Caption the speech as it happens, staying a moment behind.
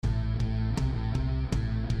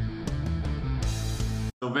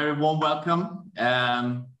So very warm welcome.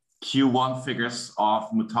 Q1 figures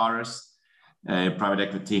of Mutares, a private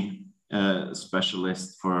equity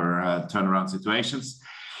specialist for turnaround situations.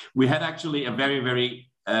 We had actually a very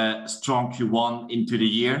strong Q1 into the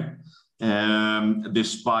year,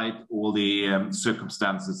 despite all the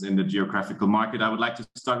circumstances in the geographical market. I would like to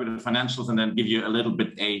start with the financials and then give you a little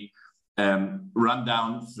bit a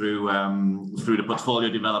rundown through the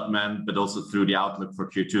portfolio development, but also through the outlook for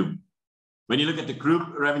Q2. When you look at the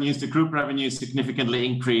group revenues significantly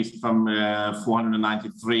increased from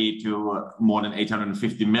 493 to more than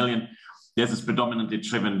 850 million. This is predominantly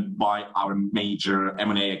driven by our major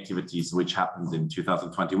M&A activities, which happened in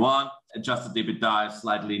 2021. Adjusted EBITDA is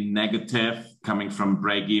slightly negative, coming from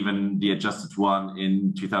break-even, the adjusted one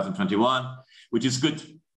in 2021, which is good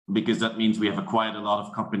because that means we have acquired a lot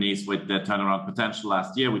of companies with the turnaround potential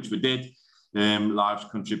last year, which we did. Large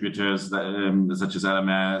contributors such as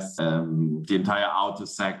LMS, the entire auto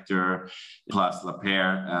sector, plus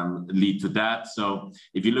Lapeyre lead to that. So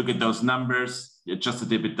if you look at those numbers, adjusted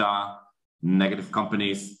EBITDA, negative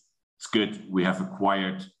companies, it's good. We have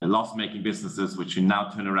acquired loss-making businesses, which we now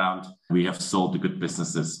turn around. We have sold the good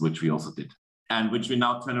businesses, which we also did. And which we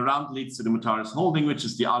now turn around leads to the Mutares Holding, which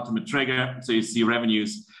is the ultimate trigger. So you see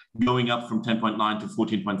revenues going up from 10.9 to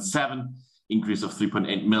 14.7, increase of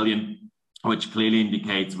 3.8 million. Which clearly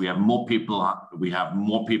indicates we have more people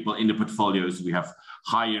in the portfolios, we have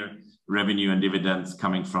higher revenue and dividends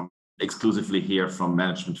coming from exclusively here from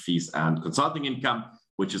management fees and consulting income,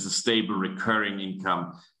 which is a stable recurring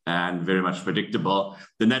income and very much predictable.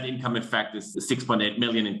 The net income effect is 6.8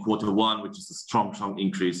 million in Q1, which is a strong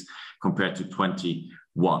increase compared to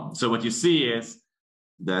 21. So what you see is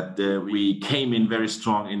that we came in very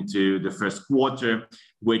strong into the first quarter,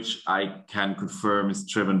 which I can confirm is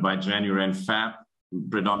driven by January and Feb.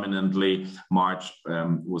 Predominantly, March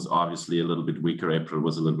was obviously a little bit weaker. April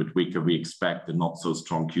was a little bit weaker. We expect a not so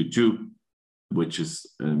strong Q2, which is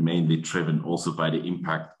mainly driven also by the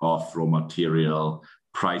impact of raw material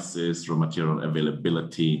prices, raw material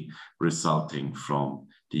availability resulting from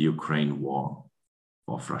the Ukraine war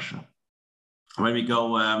of Russia. When we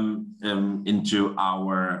go into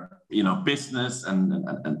our business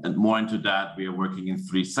and more into that, we are working in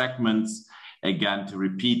 3 segments. Again, to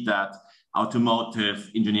repeat that, automotive,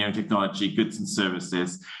 engineering technology, goods and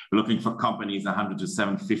services. We're looking for companies 100 to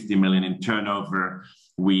 750 million in turnover.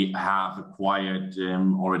 We have acquired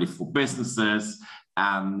already 4 businesses,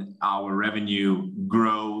 and our revenue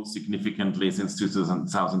grows significantly since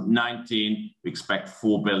 2019. We expect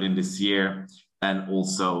 4 billion this year. And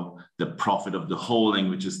also the profit of the holding,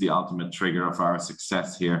 which is the ultimate trigger of our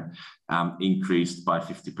success here, increased by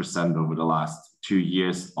 50% over the last 2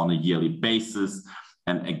 years on a yearly basis.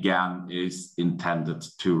 And again, is intended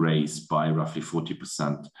to raise by roughly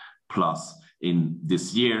 40% plus in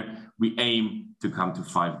this year. We aim to come to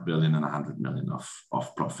 5 billion and 100 million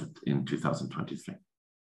of profit in 2023.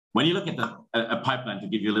 When you look at a pipeline, to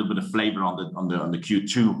give you a little bit of flavor on the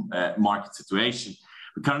Q2 market situation,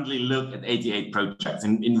 we currently look at 88 projects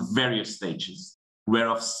in various stages,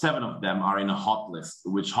 whereof 7 of them are in a hot list,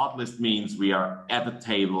 which hot list means we are at the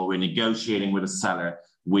table, we're negotiating with a seller,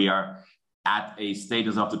 we are at a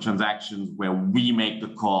status of the transactions where we make the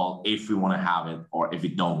call if we want to have it or if we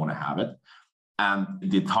don't want to have it. And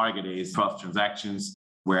the target is 12 transactions,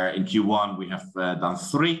 where in Q1 we have done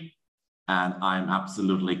 3. And I'm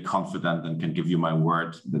absolutely confident and can give you my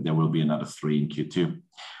word that there will be another 3 in Q2.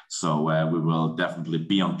 So we will definitely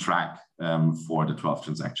be on track for the 12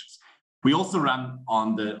 transactions. We also run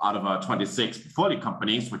out of our 26 portfolio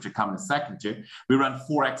companies, which are coming second to, we run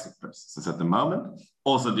 4 exit processes at the moment,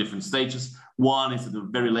 also different stages. One is at a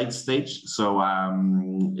very late stage, so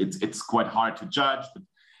it's quite hard to judge, but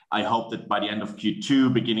I hope that by the end of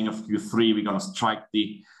Q2, beginning of Q3, we're going to strike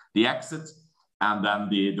the exit. And then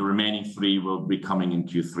the remaining 3 will be coming in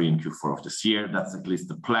Q3 and Q4 of this year. That's at least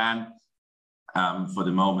the plan for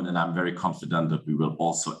the moment. And I'm very confident that we will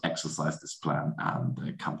also exercise this plan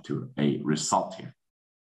and come to a result here.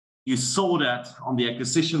 You saw that on the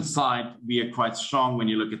acquisition side, we are quite strong. When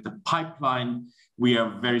you look at the pipeline, we are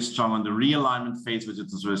very strong on the realignment phase, which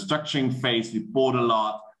is the restructuring phase. We bought a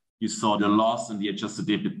lot. You saw the loss and the adjusted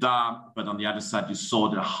EBITDA, but on the other side, you saw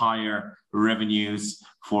the higher revenues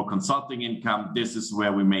for consulting income. This is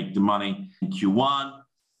where we make the money in Q1.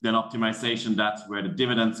 Then optimization, that's where the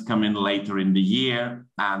dividends come in later in the year.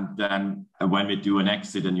 And then when we do an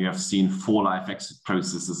exit, and you have seen 4 live exit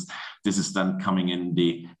processes, this is then coming in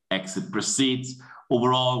the exit proceeds.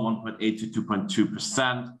 Overall, 1.8 to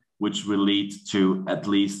 2.2%, which will lead to at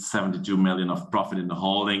least 72 million of profit in the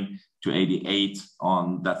holding. to 88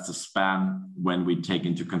 on, that's the span when we take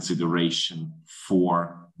into consideration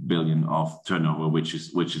 4 billion of turnover, which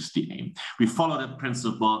is the aim. We follow that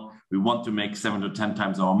principle. We want to make 7 to 10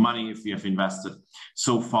 times our money if we have invested.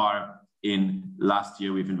 So far in last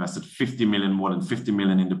year, we've invested 50 million, more than 50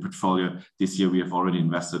 million in the portfolio. This year, we have already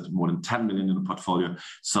invested more than 10 million in the portfolio.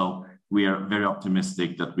 So we are very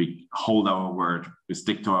optimistic that we hold our word, we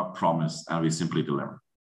stick to our promise, and we simply deliver.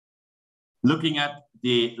 Looking at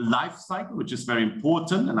the life cycle, which is very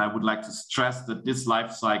important, and I would like to stress that this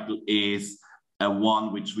life cycle is a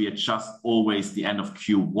one which we adjust always the end of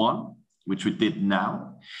Q1, which we did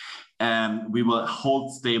now. And we will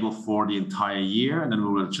hold stable for the entire year, and then we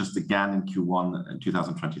will adjust again in Q1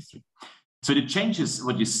 2023. So the changes,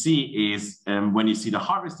 what you see is when you see the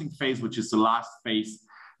harvesting phase, which is the last phase,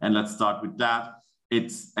 and let's start with that.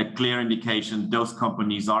 It's a clear indication those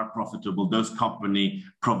companies are profitable. Those companies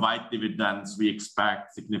provide dividends. We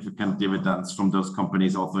expect significant dividends from those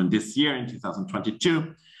companies also in this year, in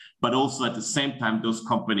 2022. But also at the same time, those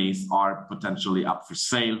companies are potentially up for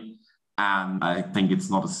sale. And I think it's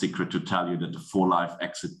not a secret to tell you that the 4 life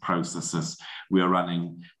exit processes we are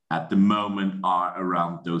running at the moment are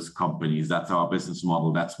around those companies. That's our business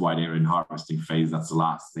model. That's why they're in harvesting phase. That's the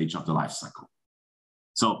last stage of the life cycle.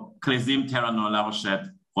 So Clésim, Terranor, La Rochette,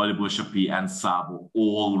 Royal Bourg-Chappie, and Sabo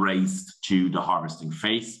all raised to the harvesting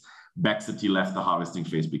phase. BEXity left the harvesting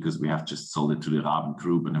phase because we have just sold it to the Raben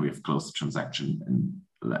Group, and we have closed the transaction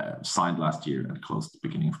and signed last year and closed at the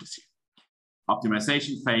beginning of this year.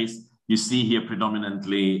 Optimization phase, you see here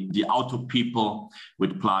predominantly the auto people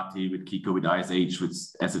with Plati, with Kiko, with ISH, with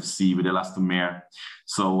SFC, with Elastomer.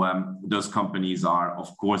 So those companies are,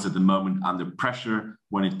 of course, at the moment under pressure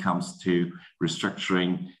when it comes to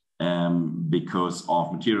restructuring because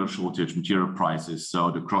of material shortage, material prices.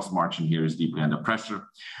 So the cross margin here is deeply under pressure.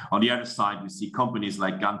 On the other side, we see companies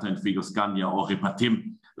like Ganter and Frigoscandia or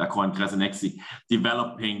Repatim, Lacroix and Kresenexi,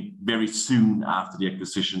 developing very soon after the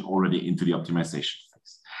acquisition already into the optimization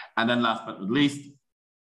phase. And then last but not least,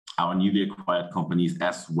 our newly acquired companies,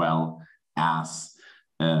 as well as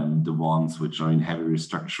the ones which are in heavy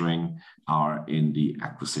restructuring, are in the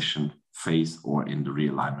acquisition phase or in the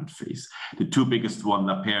realignment phase. The 2 biggest ones,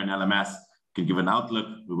 Lapeyre and LMS, can give an outlook.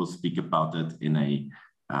 We will speak about it in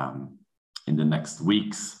the next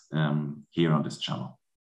weeks here on this channel.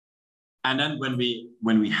 And then when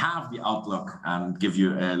we have the outlook and give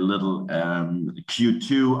you a little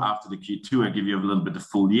Q2, after the Q2, I give you a little bit of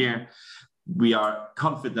full year. We are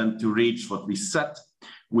confident to reach what we set.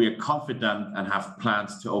 We are confident and have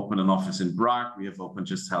plans to open an office in Prague. We have opened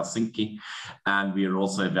just Helsinki, and we are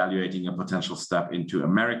also evaluating a potential step into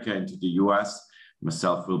America, into the US.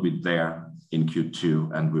 Myself will be there in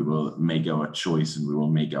Q2, and we will make our choice and we will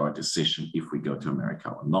make our decision if we go to America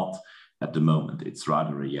or not. At the moment, it's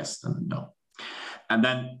rather a yes than a no. And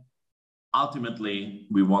then ultimately,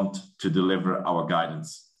 we want to deliver our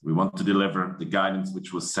guidance. We want to deliver the guidance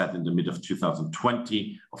which was set in the mid of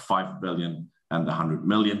 2020 of 5 billion and 100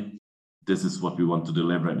 million. This is what we want to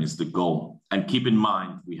deliver and is the goal. And keep in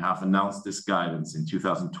mind, we have announced this guidance in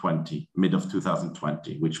 2020, mid of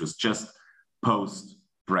 2020, which was just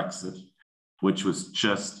post-Brexit, which was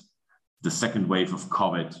just the second wave of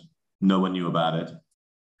COVID. No one knew about it.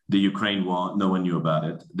 The Ukraine war, no one knew about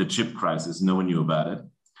it. The chip crisis, no one knew about it.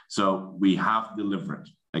 So we have delivered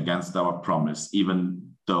against our promise,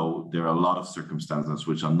 even though there are a lot of circumstances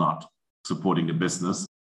which are not supporting the business,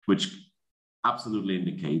 which absolutely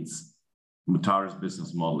indicates Mutares'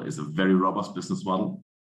 business model is a very robust business model.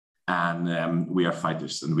 And we are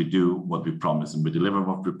fighters, and we do what we promise, and we deliver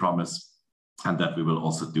what we promise, and that we will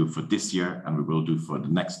also do for this year, and we will do for the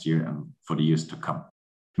next year and for the years to come.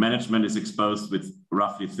 Management is exposed with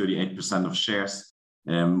roughly 38% of shares.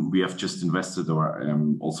 We have just invested, or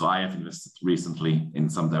also I have invested recently in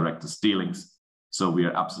some directors' dealings. So we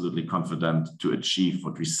are absolutely confident to achieve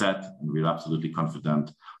what we set, and we are absolutely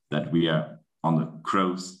confident that we are on the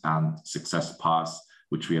growth and success path,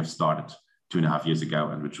 which we have started 2.5 years ago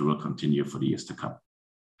and which we will continue for the years to come.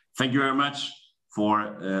 Thank you very much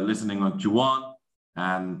for listening on Q1,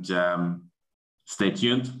 and stay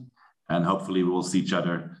tuned. And hopefully we will see each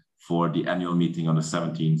other for the annual meeting on the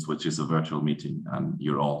 17th, which is a virtual meeting, and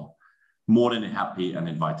you're all more than happy and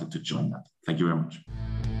invited to join that. Thank you very much.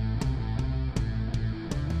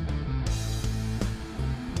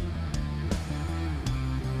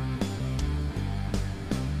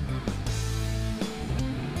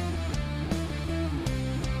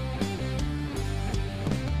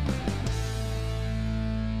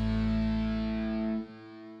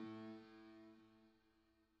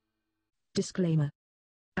 Disclaimer.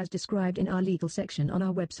 as described in our legal section on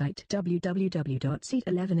our website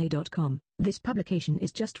www.seat11a.com. This publication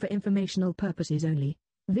is just for informational purposes only.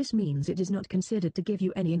 This means it is not considered to give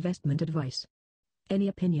you any investment advice. Any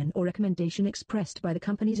opinion or recommendation expressed by the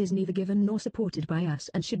companies is neither given nor supported by us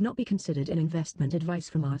and should not be considered an investment advice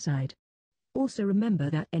from our side. Also remember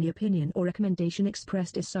that any opinion or recommendation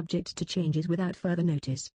expressed is subject to changes without further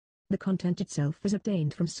notice. The content itself is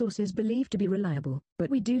obtained from sources believed to be reliable, but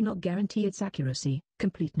we do not guarantee its accuracy,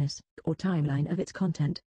 completeness, or timeline of its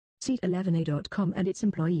content. Seat11a.com and its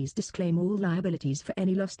employees disclaim all liabilities for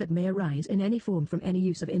any loss that may arise in any form from any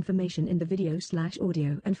use of information in the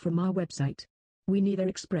video/audio and from our website. We neither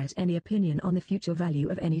express any opinion on the future value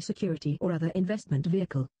of any security or other investment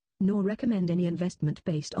vehicle, nor recommend any investment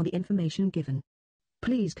based on the information given.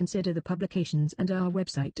 Please consider the publications and our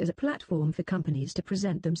website as a platform for companies to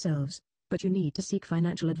present themselves, but you need to seek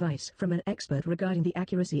financial advice from an expert regarding the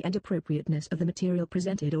accuracy and appropriateness of the material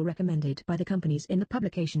presented or recommended by the companies in the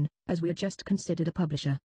publication, as we are just considered a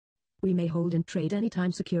publisher. We may hold and trade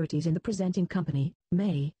anytime securities in the presenting company,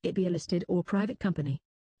 may it be a listed or private company.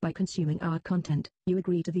 By consuming our content, you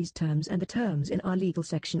agree to these terms and the terms in our legal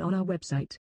section on our website.